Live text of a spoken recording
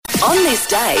On This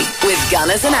Day with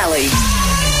Gunners and Ali.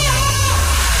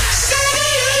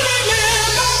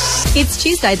 It's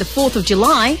Tuesday, the 4th of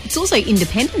July. It's also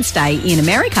Independence Day in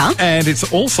America. And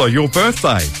it's also your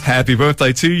birthday. Happy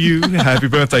birthday to you. Happy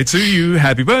birthday to you.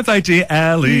 Happy birthday, dear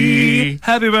Ali.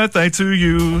 Happy birthday to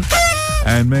you.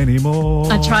 And many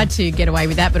more. I tried to get away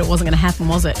with that, but it wasn't going to happen,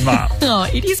 was it? No. Oh,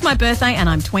 it is my birthday and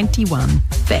I'm 21.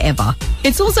 Forever.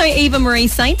 It's also Eva Marie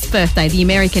Saint's birthday. The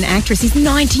American actress is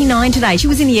 99 today. She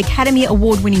was in the Academy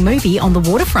Award-winning movie On the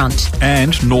Waterfront.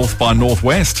 And North by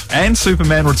Northwest. And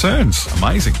Superman Returns.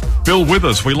 Amazing. Bill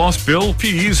Withers. We lost Bill a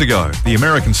few years ago. The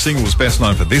American singer was best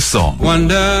known for this song.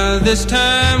 Wonder this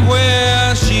time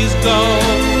where she's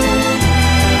gone.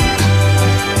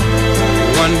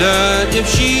 Wonder if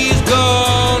she's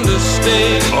gonna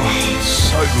stay. Oh,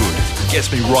 so good.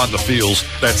 Gets me right in the feels.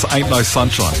 That's Ain't No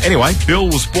Sunshine. Anyway, Bill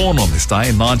was born on this day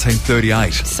in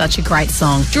 1938. Such a great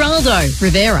song. Geraldo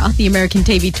Rivera, the American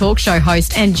TV talk show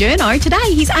host and journo, today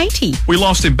he's 80. We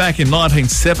lost him back in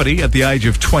 1970 at the age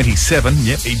of 27.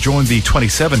 Yep, he joined the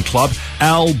 27 Club.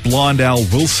 Blind Al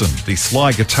Wilson, the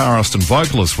Sly guitarist and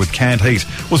vocalist with Canned Heat,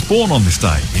 was born on this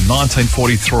day in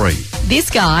 1943. This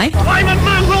guy... I'm a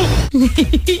mongrel!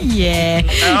 Yeah.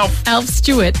 Alf. Alf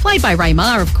Stewart, played by Ray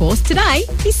Maher, of course. Today,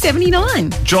 he's 79.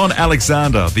 John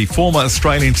Alexander, the former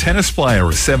Australian tennis player,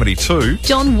 is 72.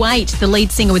 John Waite, the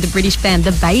lead singer with the British band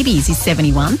The Babies, is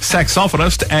 71.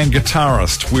 Saxophonist and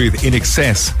guitarist with In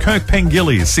Excess, Kirk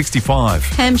Pengilly, is 65.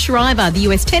 Pam Shriver, the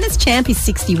US tennis champ, is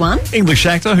 61. English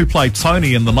actor who played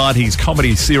Tony in the 90s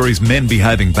comedy series Men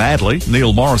Behaving Badly,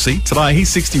 Neil Morrissey. Today, he's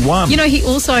 61. You know, he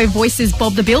also voices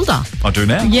Bob the Builder. I do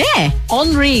now. Yeah.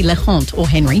 Henri Lehont, or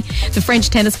Henry, the French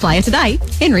tennis player. Today,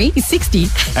 Henry is 60.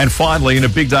 And finally, in a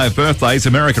big day of birthdays,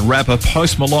 American rapper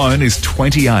Post Malone is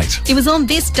 28. It was on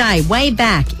this day, way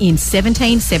back in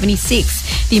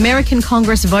 1776, the American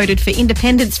Congress voted for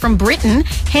independence from Britain,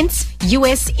 hence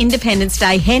US Independence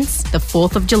Day, hence the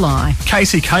 4th of July.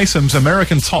 Casey Kasem's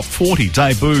American Top 40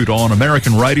 debuted on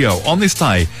American radio on this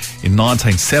day in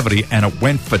 1970, and it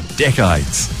went for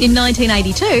decades. In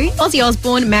 1982, Ozzy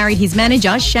Osbourne married his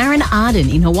manager, Sharon Arden,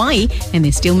 in Hawaii, and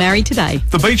they're still married today.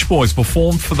 The Beach Boys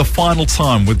performed for the final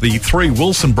time with the three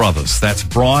Wilson brothers. That's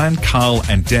Brian, Carl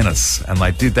and Dennis. And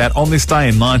they did that on this day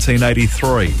in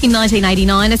 1983. In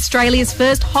 1989, Australia's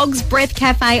first Hog's Breath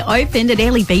Cafe opened at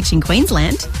Airlie Beach in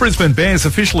Queensland. Brisbane Bears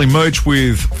officially merged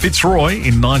with Fitzroy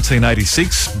in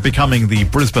 1986, becoming the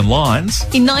Brisbane Lions.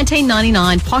 In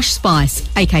 1999, Posh Spice,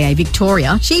 aka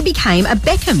Victoria, she became a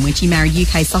Beckham when she married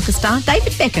UK soccer star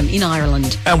David Beckham in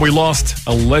Ireland. And we lost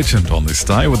a legend on this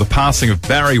day with the passing of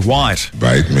Barry White.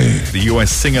 Bite me. The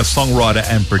US singer, songwriter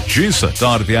and producer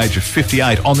died at the age of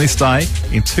 58 on this day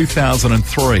in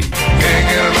 2003.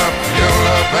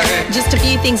 Just a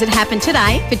few things that happened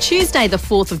today for Tuesday, the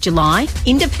 4th of July,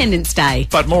 Independence Day.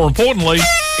 But more importantly,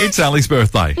 it's Ali's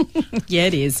birthday. Yeah,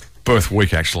 it is. Birth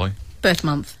week, actually. Birth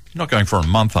month. You're not going for a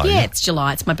month, are you? Yeah, it's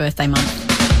July. It's my birthday month.